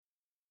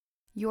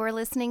You're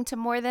listening to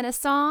More Than a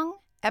Song,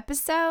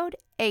 episode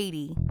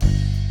 80.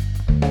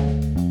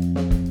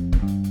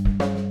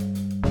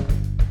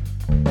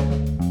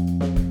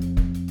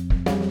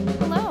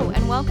 Hello,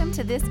 and welcome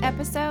to this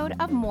episode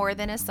of More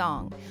Than a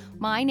Song.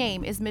 My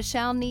name is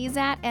Michelle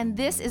Nezat, and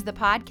this is the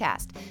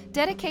podcast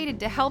dedicated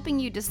to helping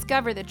you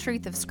discover the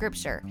truth of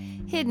Scripture,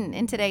 hidden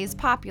in today's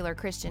popular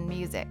Christian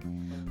music.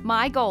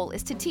 My goal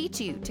is to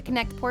teach you to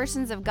connect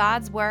portions of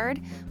God's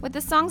Word with the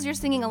songs you're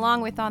singing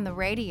along with on the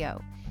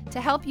radio, to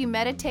help you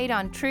meditate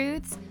on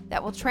truths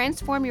that will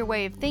transform your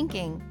way of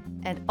thinking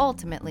and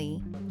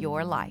ultimately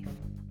your life.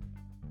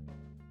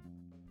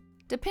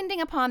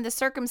 Depending upon the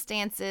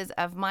circumstances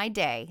of my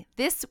day,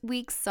 this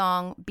week's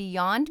song,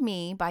 Beyond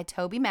Me by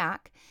tobyMac,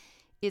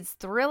 is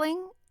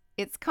thrilling,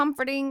 it's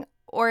comforting,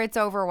 or it's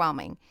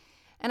overwhelming.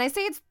 And I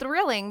say it's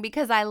thrilling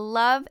because I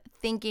love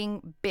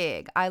thinking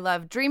big. I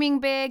love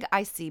dreaming big.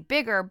 I see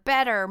bigger,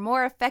 better,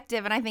 more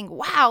effective, and I think,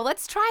 wow,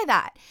 let's try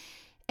that.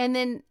 And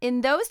then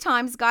in those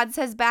times, God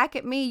says back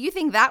at me, you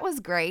think that was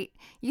great?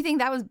 You think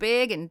that was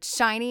big and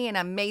shiny and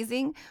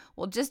amazing?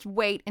 Well, just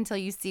wait until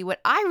you see what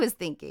I was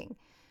thinking.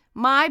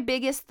 My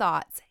biggest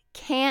thoughts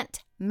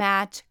can't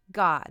match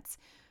God's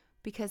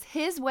because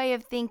his way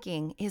of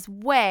thinking is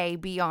way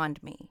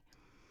beyond me.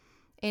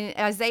 In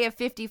Isaiah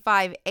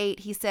 55:8,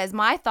 he says,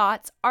 "My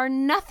thoughts are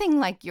nothing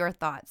like your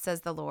thoughts,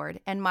 says the Lord,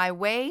 and my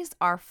ways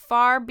are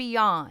far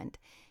beyond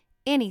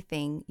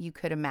anything you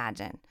could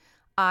imagine."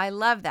 I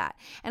love that.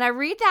 And I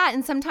read that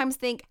and sometimes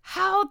think,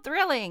 how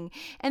thrilling.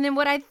 And then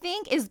what I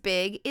think is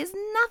big is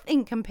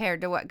nothing compared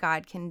to what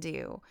God can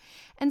do.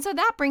 And so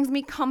that brings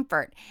me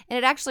comfort. And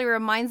it actually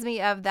reminds me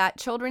of that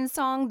children's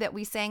song that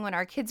we sang when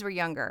our kids were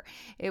younger.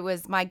 It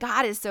was, "My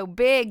God is so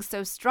big,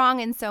 so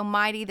strong, and so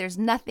mighty. There's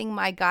nothing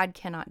my God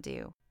cannot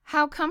do."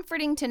 How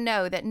comforting to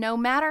know that no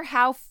matter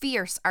how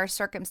fierce our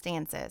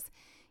circumstances,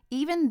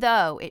 even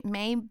though it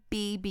may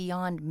be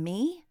beyond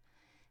me,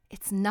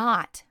 it's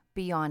not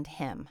beyond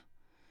him.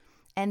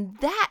 And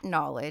that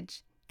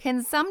knowledge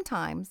can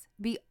sometimes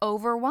be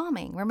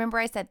overwhelming. Remember,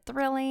 I said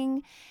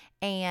thrilling,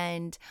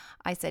 and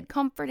I said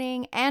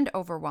comforting and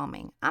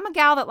overwhelming. I'm a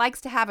gal that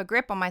likes to have a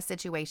grip on my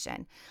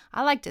situation.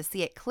 I like to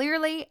see it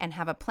clearly and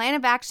have a plan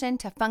of action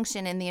to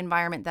function in the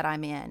environment that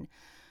I'm in.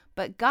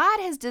 But God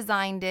has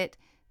designed it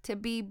to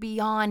be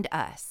beyond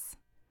us.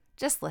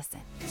 Just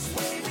listen.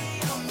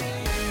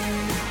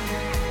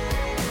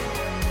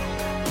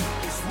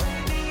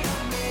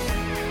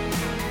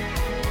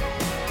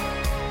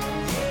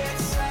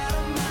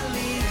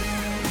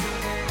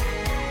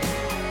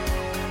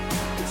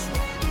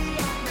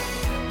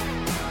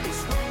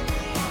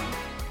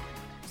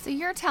 So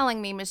you're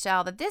telling me,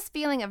 Michelle, that this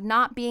feeling of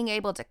not being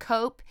able to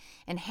cope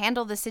and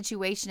handle the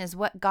situation is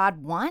what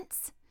God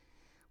wants?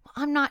 Well,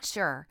 I'm not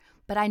sure,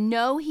 but I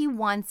know he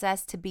wants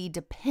us to be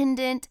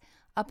dependent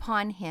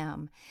upon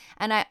him.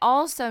 And I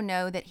also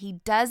know that he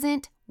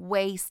doesn't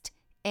waste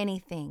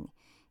anything,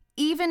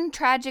 even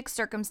tragic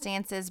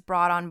circumstances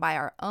brought on by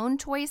our own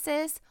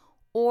choices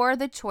or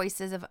the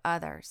choices of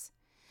others.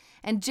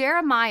 And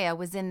Jeremiah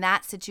was in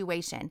that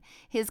situation.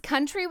 His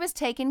country was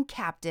taken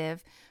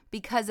captive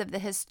because of the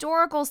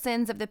historical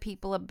sins of the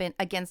people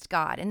against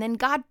God. And then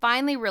God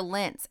finally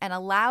relents and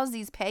allows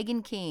these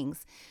pagan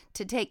kings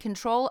to take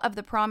control of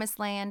the promised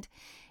land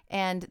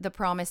and the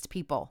promised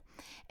people.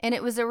 And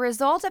it was a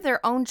result of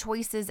their own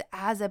choices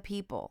as a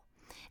people.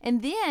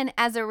 And then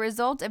as a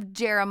result of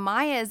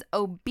Jeremiah's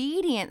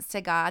obedience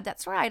to God,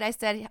 that's right, I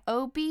said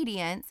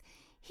obedience,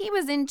 he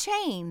was in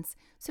chains.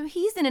 So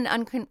he's in an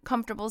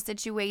uncomfortable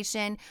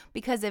situation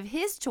because of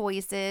his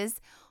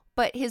choices,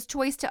 but his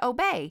choice to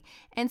obey.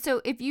 And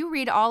so if you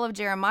read all of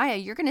Jeremiah,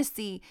 you're going to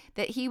see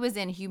that he was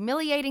in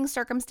humiliating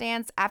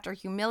circumstance after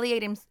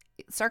humiliating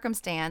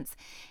circumstance.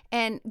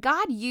 And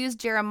God used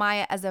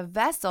Jeremiah as a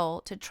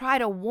vessel to try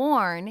to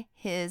warn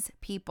his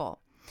people.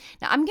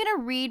 Now, I'm going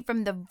to read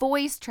from the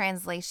Voice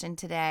translation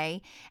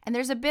today, and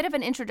there's a bit of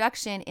an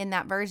introduction in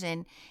that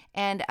version.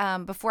 And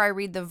before I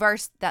read the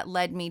verse that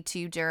led me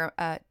to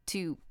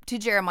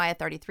Jeremiah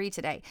 33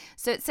 today.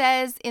 So it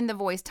says in the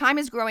Voice, "Time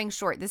is growing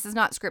short." This is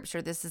not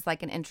scripture. This is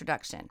like an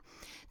introduction.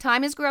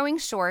 "Time is growing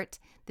short.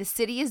 The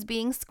city is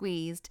being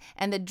squeezed,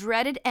 and the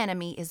dreaded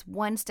enemy is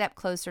one step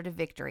closer to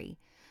victory.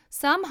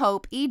 Some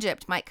hope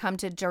Egypt might come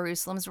to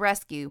Jerusalem's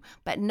rescue,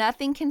 but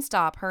nothing can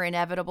stop her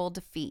inevitable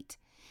defeat.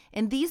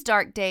 In these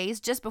dark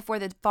days, just before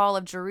the fall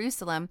of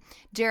Jerusalem,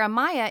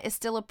 Jeremiah is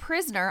still a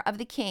prisoner of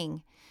the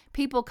king.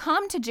 People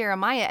come to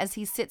Jeremiah as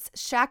he sits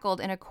shackled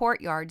in a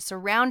courtyard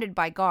surrounded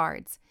by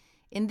guards.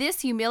 In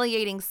this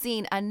humiliating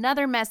scene,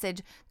 another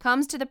message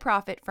comes to the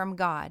prophet from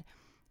God.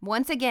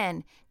 Once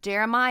again,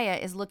 Jeremiah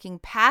is looking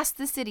past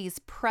the city's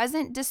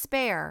present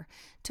despair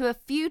to a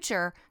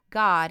future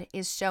God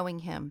is showing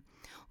him.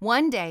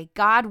 One day,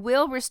 God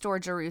will restore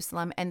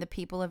Jerusalem and the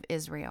people of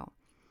Israel.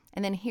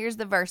 And then here's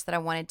the verse that I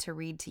wanted to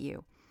read to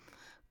you.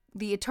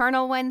 The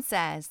Eternal One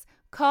says,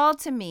 "Call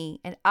to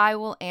me, and I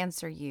will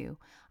answer you.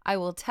 I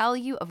will tell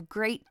you of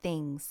great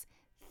things,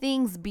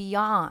 things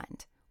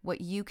beyond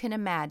what you can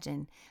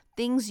imagine,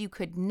 things you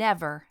could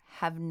never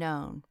have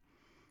known."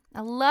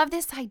 I love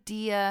this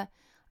idea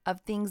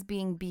of things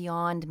being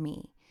beyond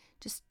me,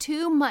 just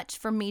too much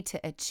for me to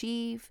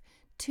achieve,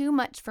 too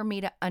much for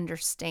me to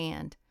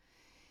understand.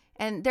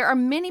 And there are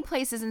many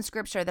places in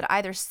Scripture that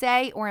either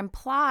say or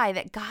imply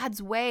that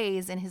God's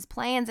ways and his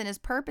plans and his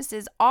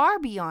purposes are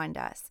beyond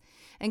us.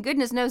 And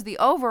goodness knows the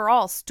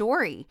overall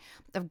story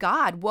of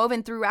God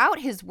woven throughout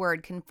his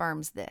word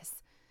confirms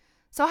this.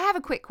 So I have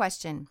a quick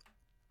question.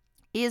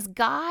 Is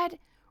God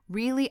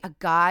really a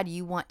God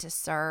you want to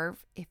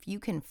serve if you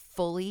can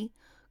fully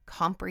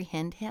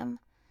comprehend him?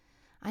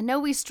 I know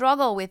we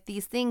struggle with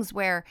these things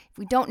where if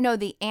we don't know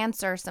the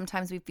answer,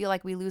 sometimes we feel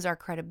like we lose our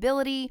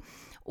credibility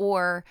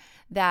or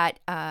that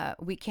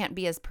we can't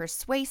be as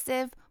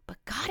persuasive, but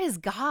God is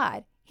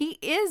God. He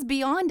is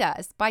beyond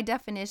us by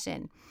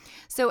definition.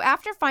 So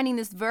after finding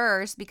this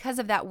verse, because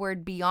of that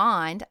word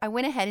beyond, I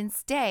went ahead and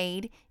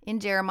stayed in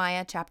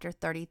Jeremiah chapter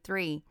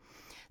 33.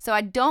 So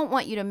I don't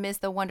want you to miss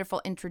the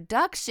wonderful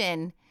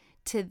introduction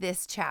to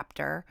this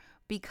chapter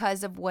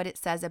because of what it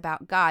says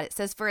about God. It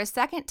says, "For a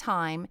second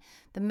time,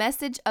 the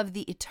message of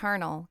the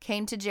Eternal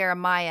came to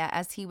Jeremiah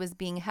as he was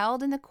being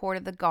held in the court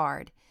of the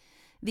guard.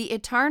 The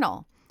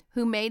Eternal,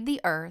 who made the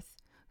earth,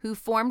 who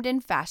formed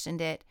and fashioned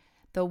it,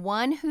 the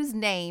one whose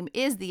name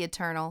is the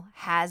Eternal,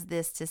 has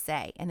this to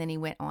say." And then he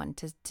went on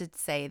to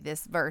say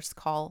this verse,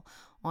 "Call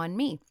on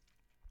me."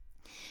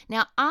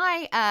 Now,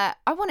 I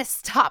want to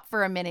stop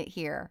for a minute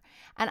here,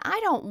 and I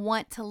don't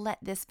want to let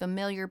this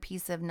familiar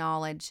piece of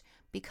knowledge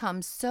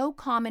become so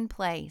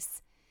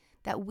commonplace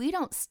that we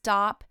don't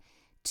stop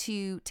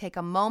to take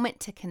a moment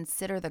to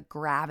consider the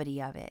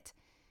gravity of it.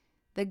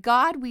 The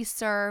God we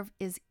serve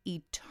is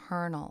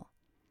eternal.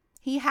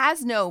 He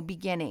has no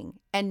beginning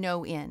and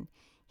no end.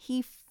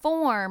 He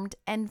formed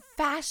and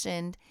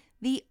fashioned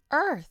the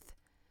earth.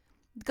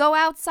 Go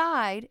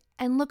outside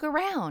and look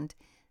around.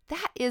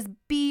 That is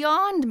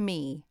beyond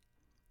me.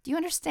 Do you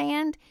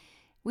understand?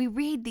 We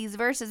read these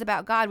verses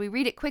about God. We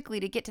read it quickly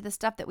to get to the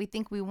stuff that we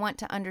think we want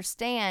to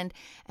understand.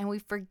 And we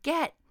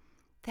forget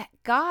that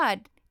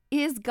God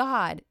is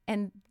God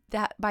and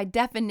that by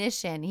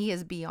definition, he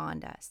is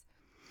beyond us.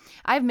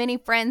 I have many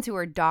friends who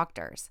are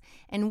doctors,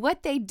 and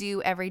what they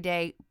do every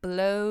day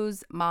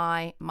blows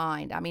my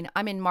mind. I mean,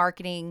 I'm in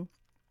marketing,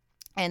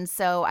 and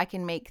so I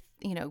can make,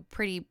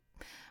 pretty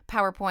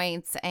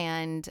PowerPoints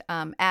and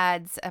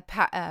ads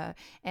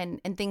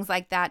and things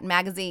like that,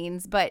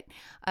 magazines, but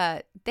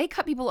they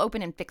cut people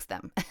open and fix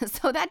them.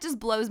 So that just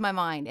blows my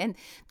mind. And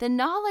the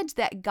knowledge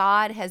that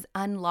God has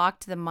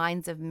unlocked the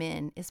minds of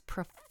men is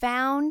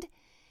profound,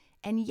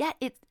 and yet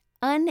it's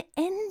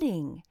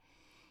unending.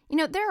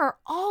 There are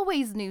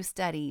always new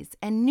studies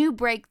and new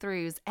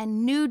breakthroughs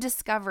and new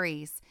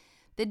discoveries.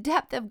 The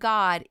depth of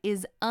God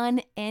is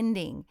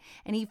unending,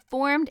 and he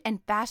formed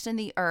and fashioned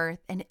the earth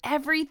and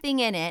everything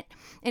in it.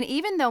 And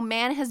even though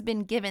man has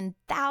been given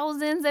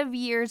thousands of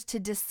years to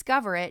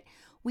discover it,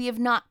 we have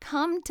not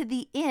come to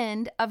the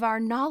end of our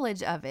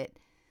knowledge of it.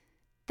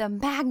 The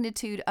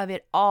magnitude of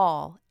it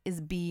all is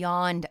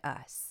beyond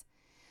us.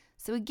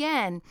 So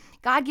again,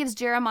 God gives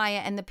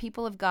Jeremiah and the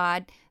people of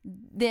God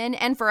then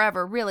and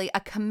forever, really, a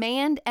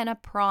command and a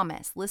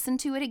promise. Listen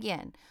to it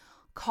again.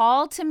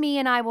 "Call to me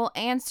and I will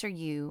answer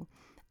you.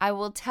 I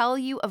will tell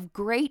you of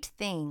great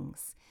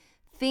things,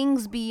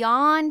 things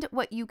beyond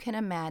what you can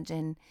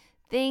imagine,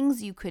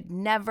 things you could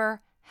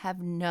never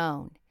have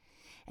known."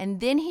 And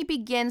then he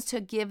begins to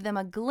give them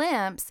a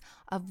glimpse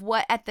of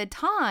what at the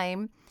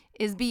time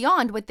is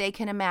beyond what they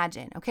can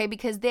imagine, okay?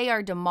 Because they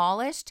are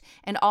demolished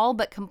and all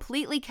but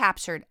completely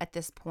captured at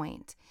this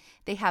point.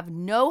 They have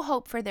no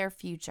hope for their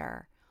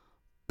future,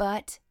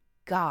 but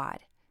God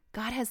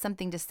has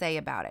something to say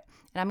about it.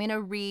 And I'm going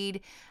to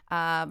read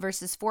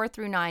verses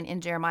 4-9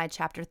 in Jeremiah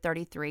chapter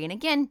 33. And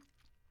again,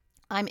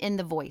 I'm in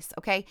the voice,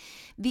 okay?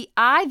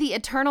 I, the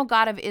eternal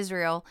God of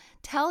Israel,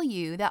 tell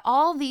you that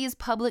all these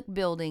public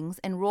buildings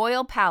and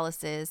royal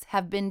palaces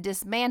have been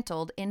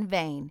dismantled in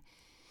vain.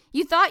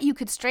 You thought you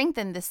could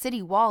strengthen the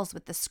city walls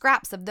with the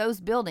scraps of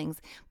those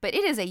buildings, but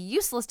it is a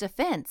useless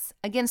defense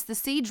against the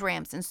siege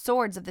ramps and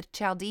swords of the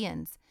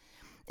Chaldeans.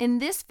 In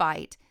this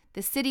fight,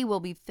 the city will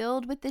be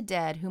filled with the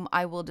dead, whom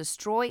I will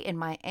destroy in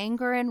my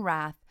anger and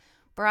wrath,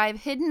 for I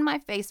have hidden my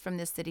face from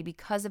this city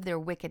because of their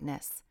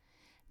wickedness.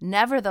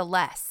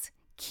 Nevertheless,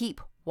 keep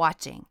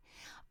watching.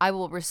 I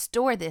will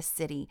restore this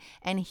city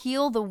and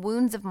heal the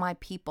wounds of my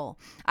people.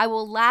 I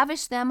will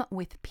lavish them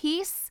with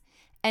peace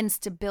and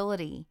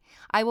stability.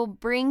 I will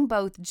bring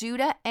both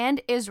Judah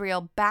and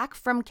Israel back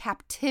from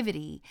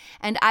captivity,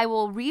 and I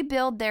will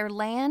rebuild their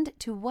land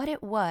to what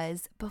it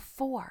was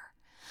before.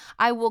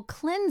 I will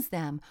cleanse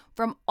them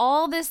from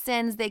all the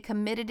sins they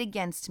committed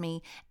against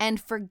me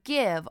and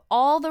forgive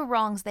all the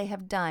wrongs they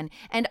have done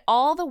and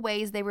all the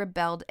ways they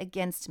rebelled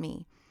against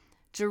me.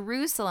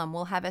 Jerusalem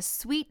will have a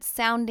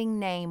sweet-sounding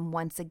name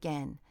once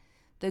again.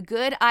 The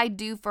good I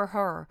do for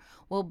her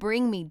will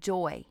bring me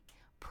joy,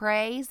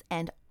 praise,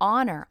 and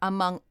honor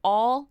among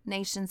all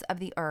nations of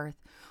the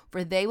earth,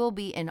 for they will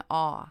be in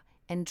awe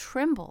and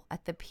tremble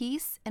at the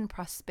peace and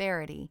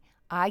prosperity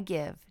I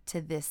give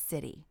to this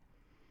city.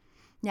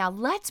 Now,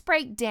 let's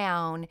break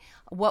down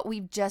what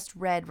we've just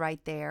read right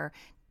there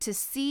to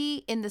see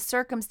in the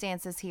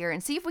circumstances here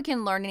and see if we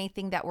can learn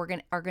anything that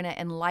are going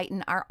to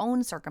enlighten our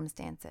own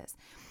circumstances.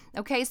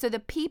 Okay, so the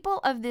people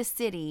of this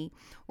city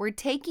were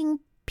taking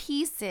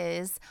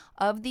pieces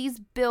of these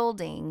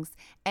buildings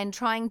and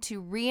trying to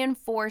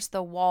reinforce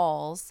the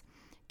walls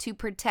to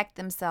protect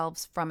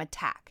themselves from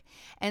attack.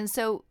 And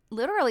so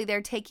literally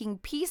they're taking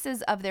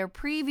pieces of their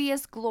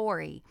previous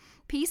glory,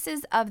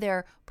 pieces of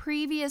their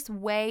previous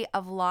way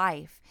of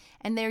life,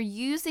 and they're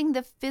using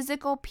the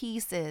physical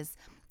pieces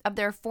of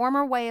their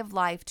former way of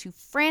life to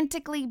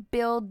frantically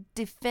build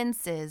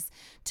defenses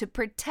to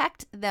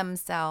protect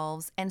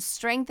themselves and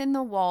strengthen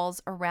the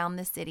walls around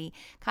the city,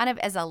 kind of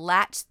as a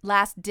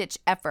last-ditch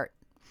effort.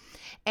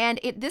 And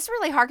this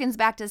really harkens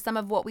back to some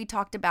of what we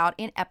talked about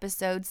in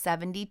episode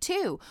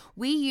 72.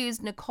 We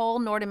used Nicole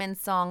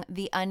Nordeman's song,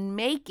 The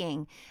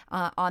Unmaking,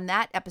 on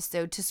that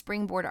episode to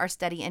springboard our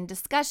study and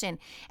discussion.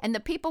 And the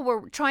people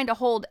were trying to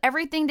hold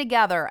everything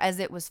together as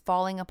it was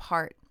falling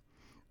apart,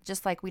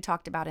 just like we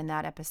talked about in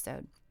that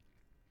episode.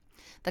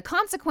 The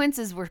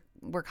consequences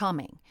were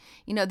coming.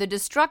 The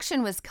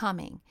destruction was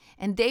coming,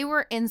 and they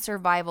were in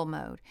survival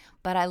mode.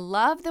 But I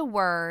love the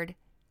word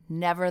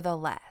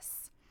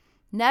nevertheless.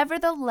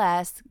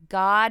 Nevertheless,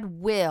 God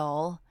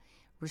will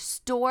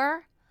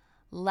restore,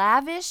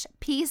 lavish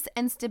peace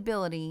and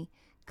stability,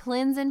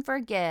 cleanse and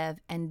forgive,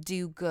 and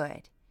do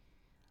good.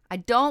 I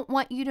don't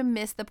want you to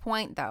miss the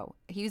point, though.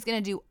 He's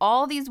going to do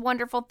all these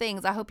wonderful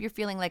things. I hope you're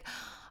feeling like,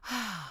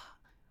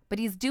 but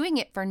he's doing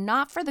it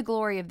not for the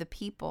glory of the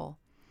people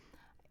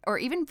or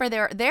even for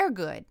their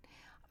good.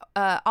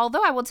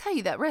 Although I will tell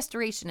you that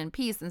restoration and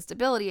peace and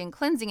stability and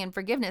cleansing and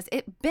forgiveness,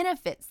 it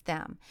benefits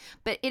them.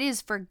 But it is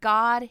for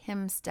God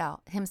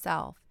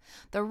himself.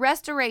 The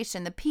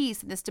restoration, the peace,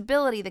 the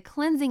stability, the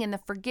cleansing, and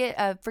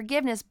the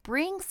forgiveness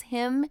brings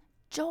him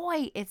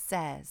joy, it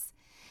says.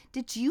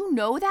 Did you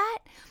know that?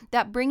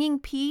 That bringing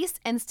peace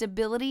and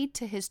stability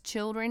to his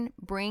children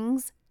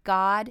brings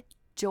God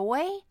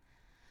joy?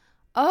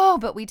 Oh,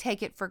 but we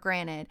take it for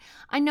granted.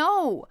 I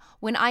know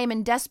when I am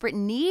in desperate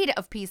need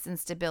of peace and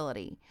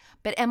stability,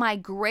 but am I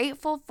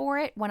grateful for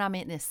it when I'm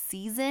in a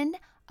season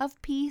of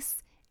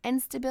peace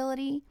and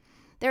stability?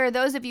 There are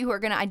those of you who are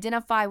going to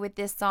identify with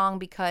this song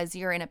because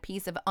you're in a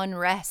piece of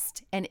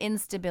unrest and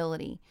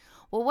instability.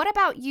 Well, what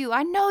about you?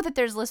 I know that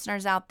there's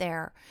listeners out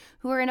there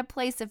who are in a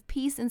place of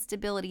peace and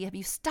stability. Have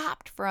you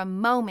stopped for a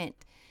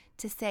moment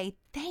to say,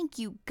 thank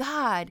you,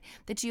 God,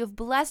 that you have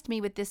blessed me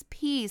with this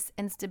peace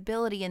and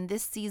stability in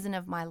this season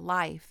of my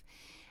life.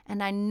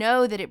 And I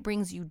know that it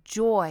brings you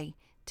joy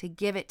to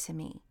give it to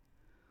me.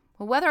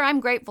 Well, whether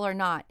I'm grateful or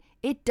not,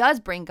 it does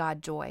bring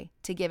God joy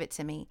to give it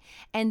to me.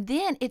 And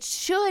then it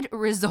should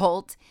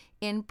result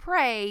in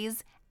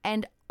praise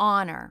and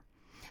honor.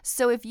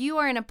 So if you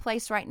are in a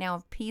place right now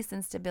of peace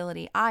and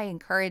stability, I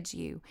encourage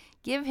you,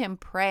 give him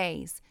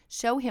praise,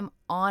 show him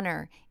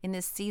honor in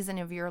this season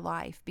of your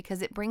life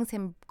because it brings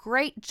him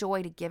great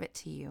joy to give it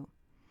to you.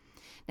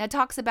 Now it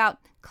talks about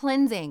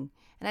cleansing.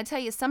 And I tell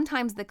you,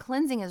 sometimes the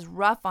cleansing is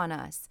rough on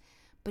us,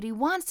 but he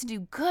wants to do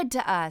good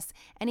to us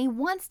and he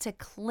wants to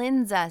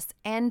cleanse us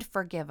and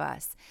forgive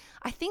us.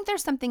 I think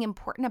there's something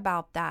important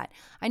about that.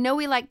 I know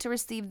we like to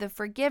receive the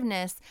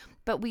forgiveness,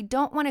 but we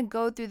don't want to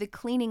go through the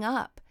cleaning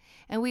up.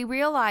 And we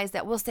realize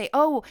that we'll say,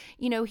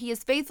 he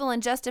is faithful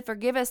and just to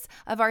forgive us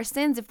of our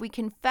sins if we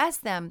confess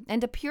them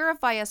and to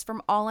purify us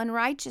from all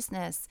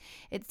unrighteousness.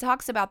 It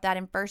talks about that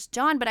in 1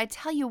 John. But I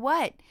tell you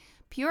what,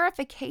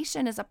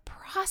 purification is a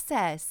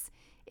process.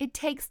 It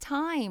takes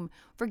time.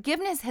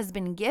 Forgiveness has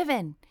been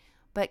given,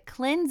 but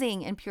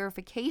cleansing and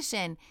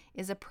purification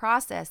is a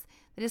process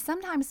that is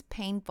sometimes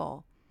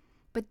painful.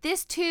 But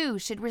this too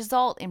should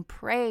result in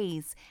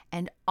praise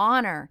and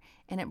honor,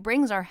 and it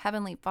brings our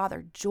Heavenly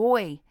Father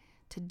joy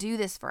to do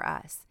this for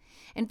us.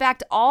 In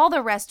fact, all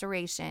the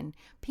restoration,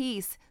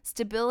 peace,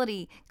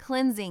 stability,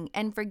 cleansing,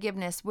 and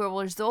forgiveness will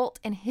result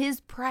in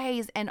his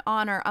praise and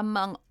honor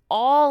among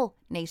all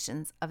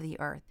nations of the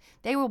earth.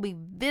 They will be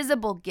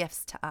visible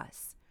gifts to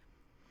us.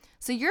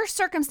 So your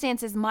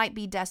circumstances might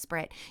be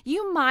desperate.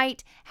 You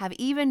might have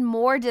even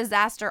more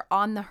disaster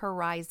on the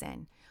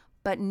horizon.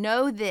 But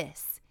know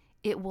this,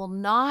 it will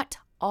not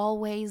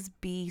always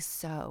be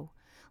so.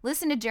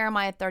 Listen to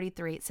Jeremiah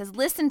 33. It says,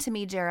 listen to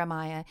me,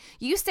 Jeremiah.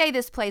 You say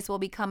this place will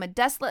become a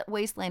desolate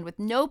wasteland with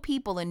no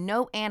people and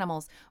no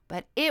animals,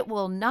 but it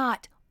will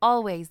not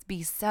always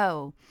be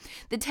so.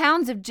 The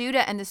towns of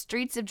Judah and the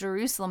streets of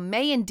Jerusalem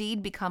may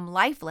indeed become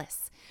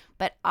lifeless,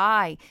 but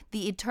I,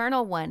 the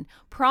Eternal One,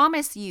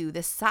 promise you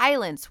the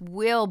silence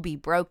will be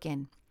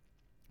broken.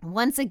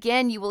 Once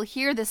again, you will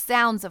hear the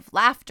sounds of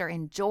laughter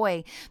and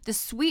joy, the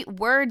sweet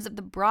words of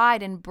the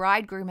bride and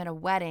bridegroom at a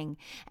wedding,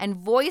 and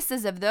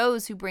voices of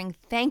those who bring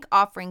thank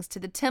offerings to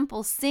the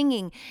temple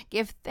singing,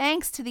 give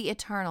thanks to the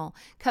Eternal,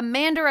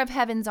 commander of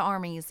heaven's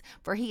armies,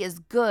 for he is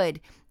good,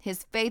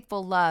 his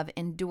faithful love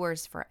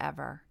endures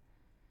forever.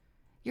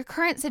 Your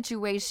current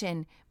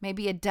situation may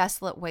be a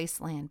desolate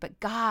wasteland,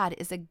 but God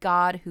is a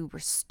God who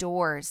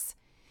restores.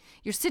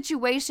 Your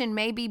situation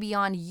may be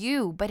beyond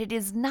you, but it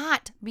is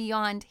not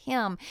beyond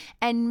Him.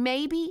 And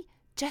maybe,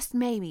 just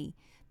maybe,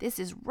 this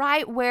is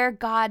right where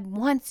God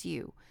wants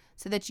you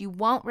so that you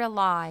won't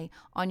rely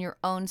on your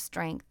own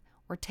strength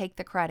or take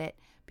the credit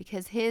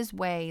because His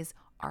ways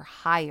are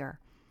higher.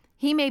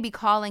 He may be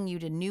calling you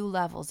to new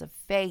levels of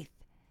faith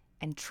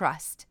and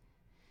trust.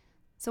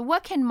 So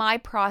what can my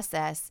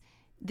process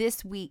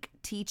this week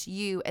teach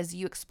you as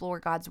you explore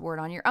God's Word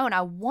on your own?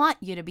 I want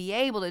you to be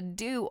able to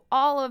do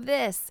all of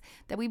this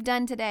that we've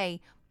done today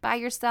by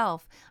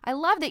yourself. I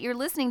love that you're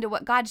listening to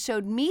what God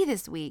showed me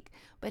this week,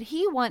 but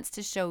He wants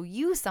to show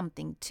you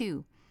something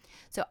too.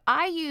 So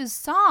I use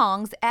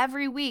songs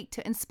every week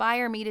to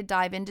inspire me to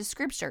dive into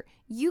Scripture.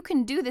 You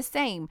can do the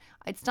same.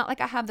 It's not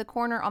like I have the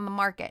corner on the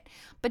market,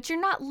 but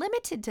you're not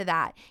limited to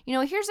that.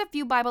 Here's a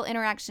few Bible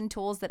interaction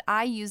tools that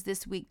I use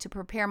this week to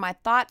prepare my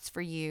thoughts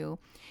for you,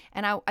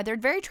 and they're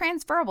very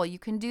transferable. You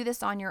can do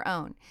this on your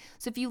own.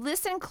 So if you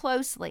listen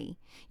closely,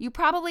 you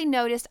probably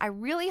noticed I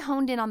really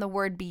honed in on the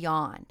word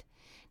beyond.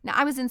 Now,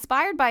 I was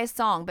inspired by a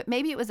song, but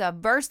maybe it was a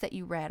verse that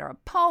you read or a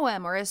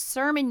poem or a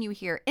sermon you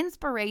hear.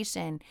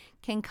 Inspiration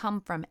can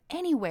come from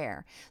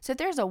anywhere. So if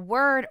there's a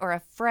word or a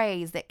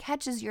phrase that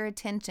catches your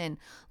attention,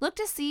 look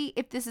to see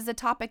if this is a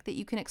topic that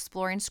you can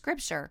explore in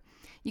Scripture.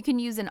 You can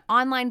use an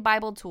online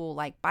Bible tool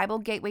like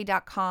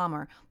BibleGateway.com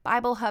or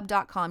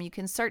BibleHub.com. You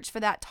can search for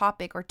that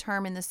topic or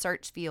term in the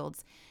search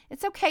fields.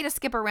 It's okay to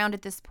skip around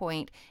at this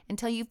point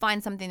until you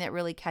find something that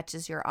really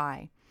catches your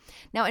eye.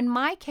 Now, in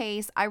my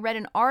case, I read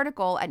an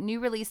article at New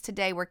Release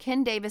Today where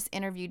Ken Davis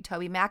interviewed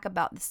tobyMac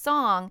about the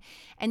song,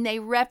 and they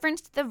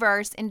referenced the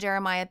verse in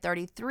Jeremiah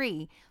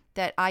 33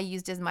 that I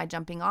used as my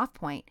jumping off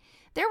point.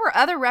 There were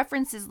other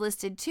references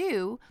listed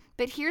too,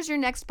 but here's your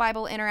next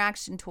Bible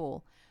interaction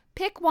tool.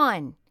 Pick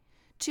one.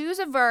 Choose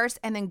a verse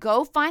and then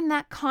go find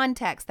that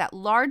context, that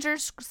larger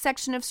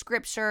section of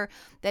Scripture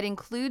that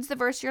includes the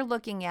verse you're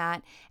looking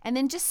at, and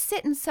then just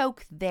sit and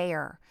soak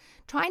there.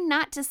 Try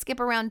not to skip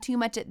around too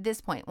much at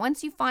this point.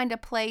 Once you find a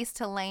place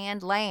to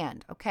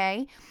land,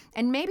 okay?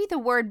 And maybe the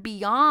word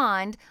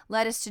beyond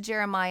led us to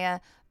Jeremiah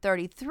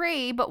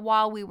 33, but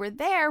while we were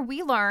there,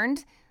 we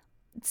learned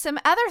some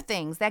other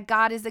things, that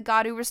God is a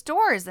God who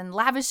restores and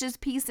lavishes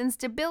peace and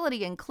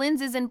stability and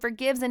cleanses and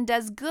forgives and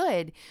does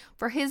good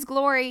for His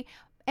glory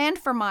and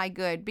for my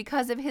good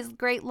because of His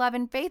great love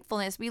and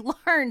faithfulness. We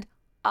learned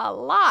a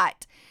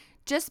lot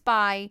just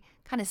by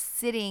kind of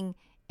sitting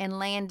and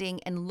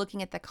landing and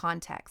looking at the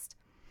context.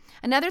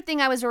 Another thing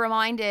I was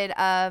reminded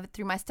of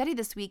through my study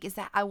this week is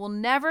that I will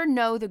never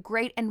know the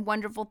great and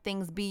wonderful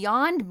things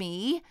beyond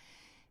me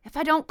if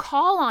I don't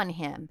call on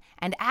Him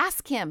and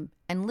ask Him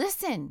and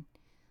listen.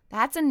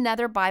 That's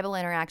another Bible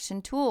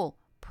interaction tool.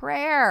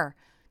 Prayer,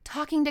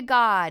 talking to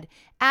God,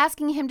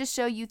 asking Him to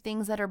show you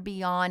things that are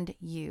beyond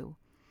you.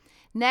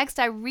 Next,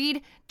 I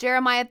read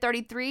Jeremiah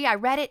 33. I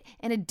read it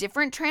in a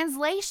different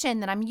translation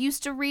than I'm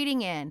used to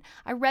reading in.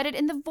 I read it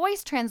in the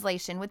Voice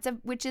translation,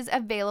 which is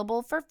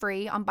available for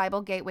free on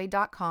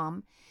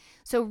BibleGateway.com.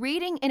 So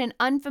reading in an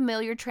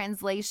unfamiliar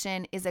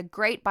translation is a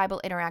great Bible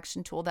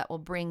interaction tool that will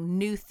bring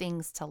new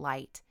things to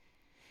light.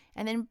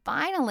 And then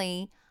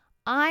finally,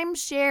 I'm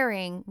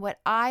sharing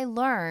what I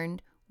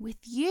learned with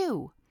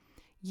you.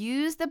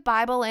 Use the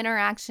Bible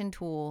interaction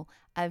tool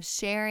of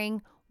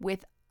sharing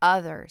with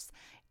others.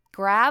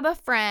 Grab a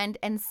friend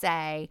and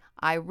say,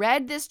 I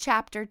read this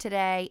chapter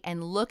today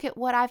and look at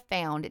what I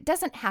found. It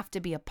doesn't have to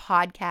be a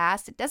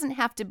podcast. It doesn't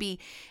have to be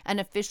an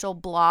official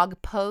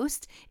blog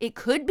post. It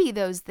could be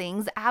those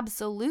things,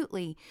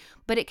 absolutely.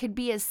 But it could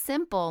be as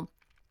simple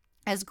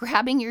as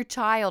grabbing your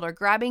child or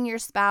grabbing your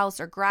spouse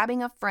or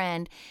grabbing a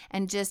friend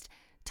and just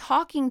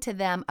talking to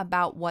them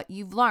about what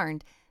you've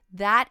learned.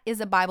 That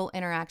is a Bible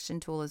interaction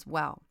tool as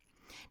well.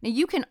 Now,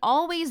 you can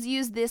always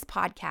use this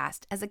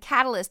podcast as a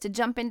catalyst to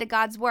jump into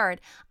God's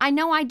Word. I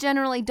know I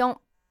generally don't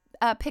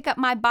pick up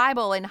my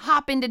Bible and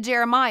hop into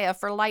Jeremiah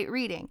for light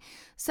reading.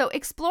 So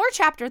explore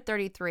chapter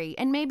 33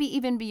 and maybe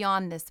even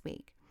beyond this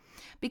week,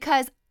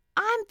 because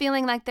I'm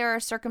feeling like there are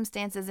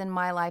circumstances in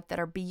my life that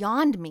are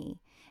beyond me,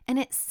 and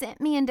it sent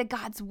me into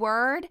God's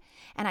Word,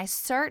 and I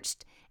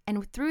searched,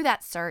 and through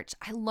that search,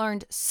 I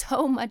learned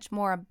so much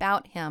more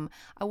about Him.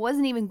 I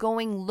wasn't even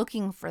going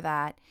looking for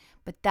that,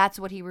 but that's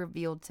what He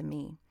revealed to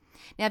me.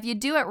 Now, if you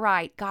do it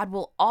right, God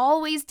will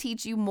always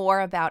teach you more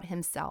about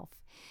Himself.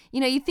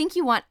 You think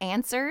you want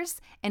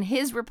answers, and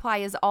His reply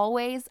is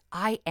always,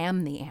 I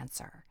am the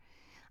answer.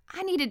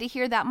 I needed to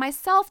hear that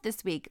myself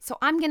this week, so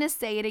I'm going to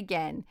say it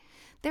again.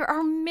 There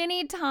are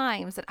many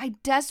times that I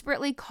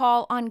desperately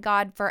call on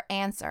God for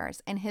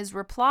answers, and His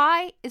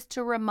reply is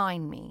to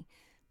remind me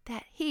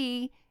that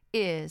He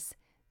is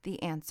the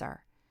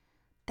answer.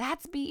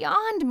 That's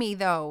beyond me,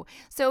 though,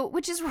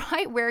 which is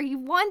right where He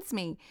wants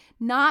me,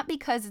 not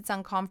because it's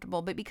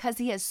uncomfortable, but because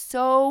He has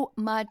so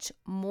much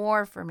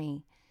more for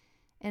me.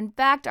 In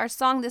fact, our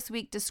song this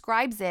week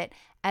describes it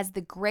as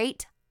the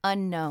great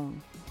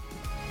unknown.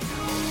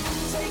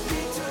 Take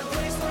me to a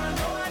place where I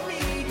know I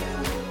need you.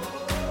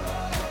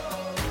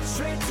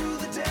 Straight to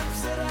the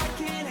depths that I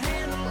can't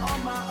handle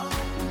on my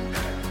own.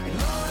 And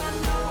Lord, I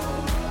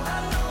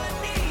know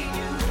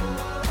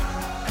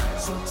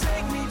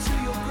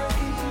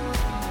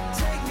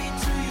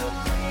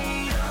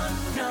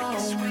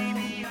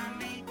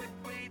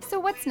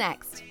what's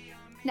next?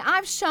 Now,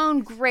 I've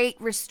shown great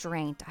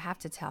restraint, I have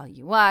to tell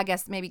you. Well, I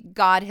guess maybe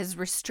God has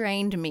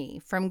restrained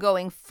me from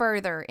going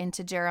further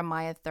into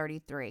Jeremiah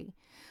 33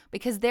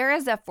 because there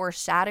is a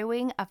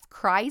foreshadowing of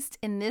Christ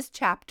in this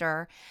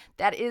chapter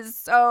that is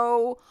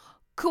so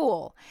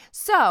cool.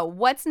 So,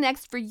 what's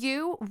next for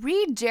you?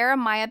 Read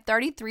Jeremiah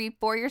 33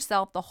 for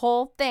yourself, the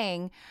whole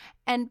thing,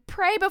 and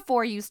pray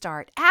before you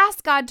start.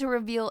 Ask God to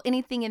reveal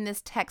anything in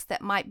this text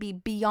that might be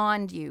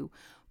beyond you.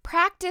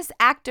 Practice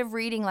active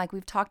reading like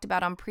we've talked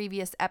about on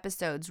previous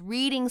episodes,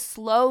 reading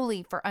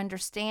slowly for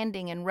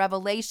understanding and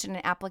revelation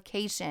and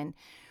application.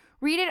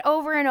 Read it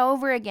over and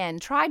over again.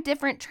 Try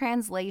different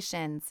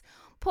translations.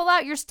 Pull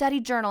out your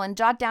study journal and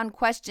jot down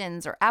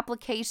questions or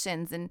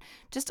applications and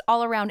just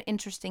all around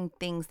interesting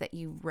things that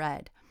you've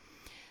read.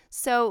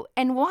 So,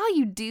 and while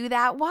you do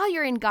that, while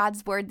you're in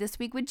God's Word this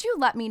week, would you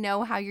let me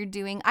know how you're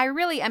doing? I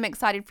really am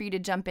excited for you to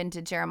jump into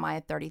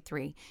Jeremiah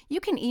 33. You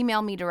can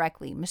email me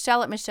directly,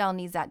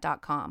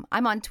 michelle@michellenezat.com.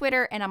 I'm on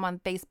Twitter and I'm on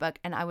Facebook,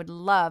 and I would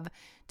love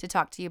to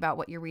talk to you about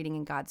what you're reading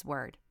in God's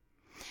Word.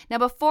 Now,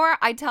 before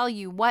I tell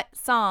you what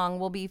song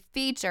will be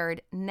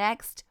featured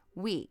next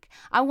week,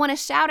 I want to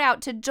shout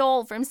out to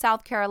Joel from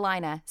South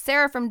Carolina,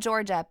 Sarah from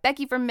Georgia,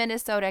 Becky from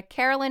Minnesota,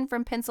 Carolyn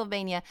from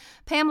Pennsylvania,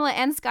 Pamela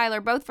and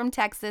Skylar both from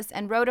Texas,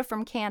 and Rhoda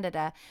from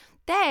Canada.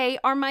 They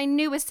are my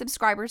newest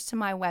subscribers to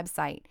my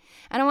website.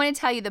 And I want to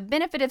tell you the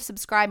benefit of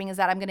subscribing is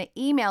that I'm going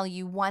to email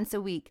you once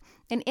a week.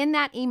 And in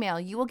that email,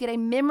 you will get a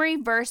memory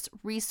verse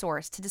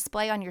resource to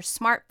display on your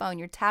smartphone,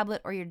 your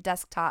tablet, or your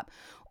desktop.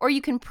 Or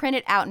you can print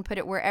it out and put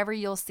it wherever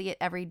you'll see it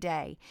every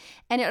day.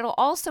 And it'll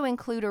also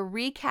include a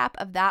recap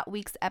of that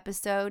week's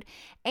episode.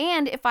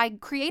 And if I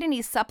create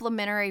any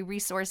supplementary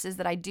resources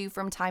that I do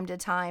from time to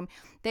time,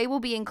 they will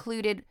be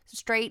included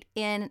straight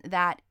in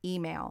that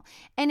email.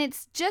 And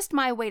it's just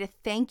my way to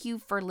thank you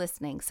for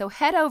listening. So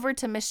head over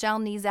to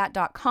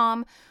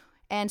michellenezat.com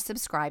and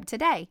subscribe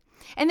today.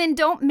 And then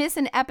don't miss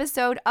an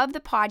episode of the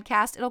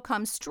podcast. It'll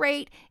come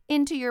straight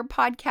into your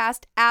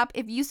podcast app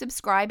if you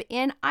subscribe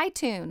in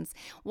iTunes.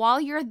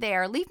 While you're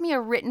there, leave me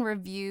a written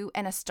review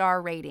and a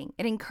star rating.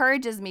 It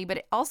encourages me, but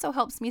it also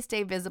helps me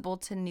stay visible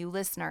to new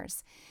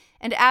listeners.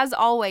 And as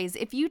always,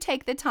 if you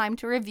take the time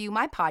to review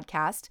my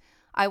podcast,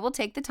 I will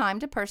take the time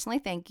to personally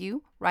thank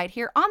you right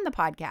here on the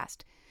podcast.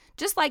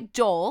 Just like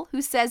Joel,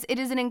 who says it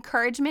is an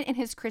encouragement in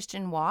his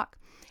Christian walk,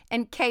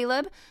 and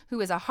Caleb,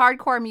 who is a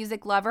hardcore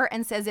music lover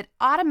and says it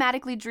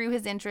automatically drew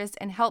his interest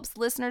and helps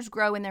listeners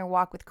grow in their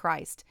walk with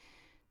Christ.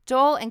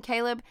 Joel and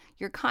Caleb,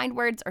 your kind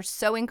words are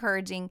so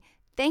encouraging.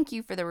 Thank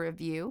you for the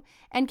review.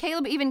 And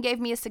Caleb even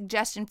gave me a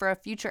suggestion for a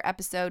future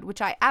episode,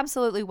 which I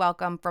absolutely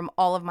welcome from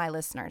all of my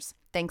listeners.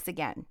 Thanks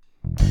again.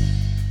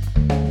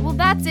 Well,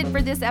 that's it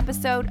for this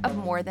episode of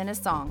More Than a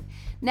Song.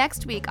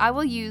 Next week, I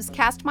will use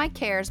Cast My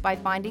Cares by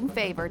Finding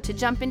Favor to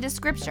jump into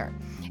Scripture.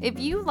 If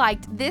you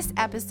liked this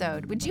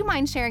episode, would you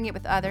mind sharing it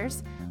with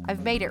others?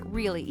 I've made it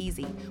really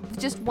easy. With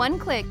just one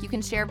click, you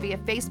can share via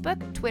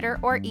Facebook, Twitter,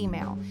 or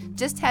email.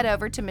 Just head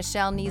over to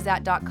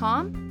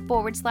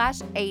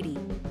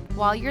michellenezat.com/80.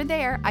 While you're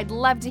there, I'd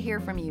love to hear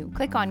from you.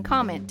 Click on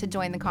comment to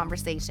join the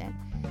conversation.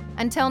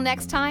 Until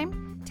next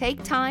time,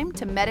 take time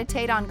to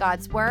meditate on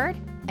God's Word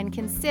and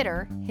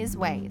consider His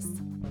ways.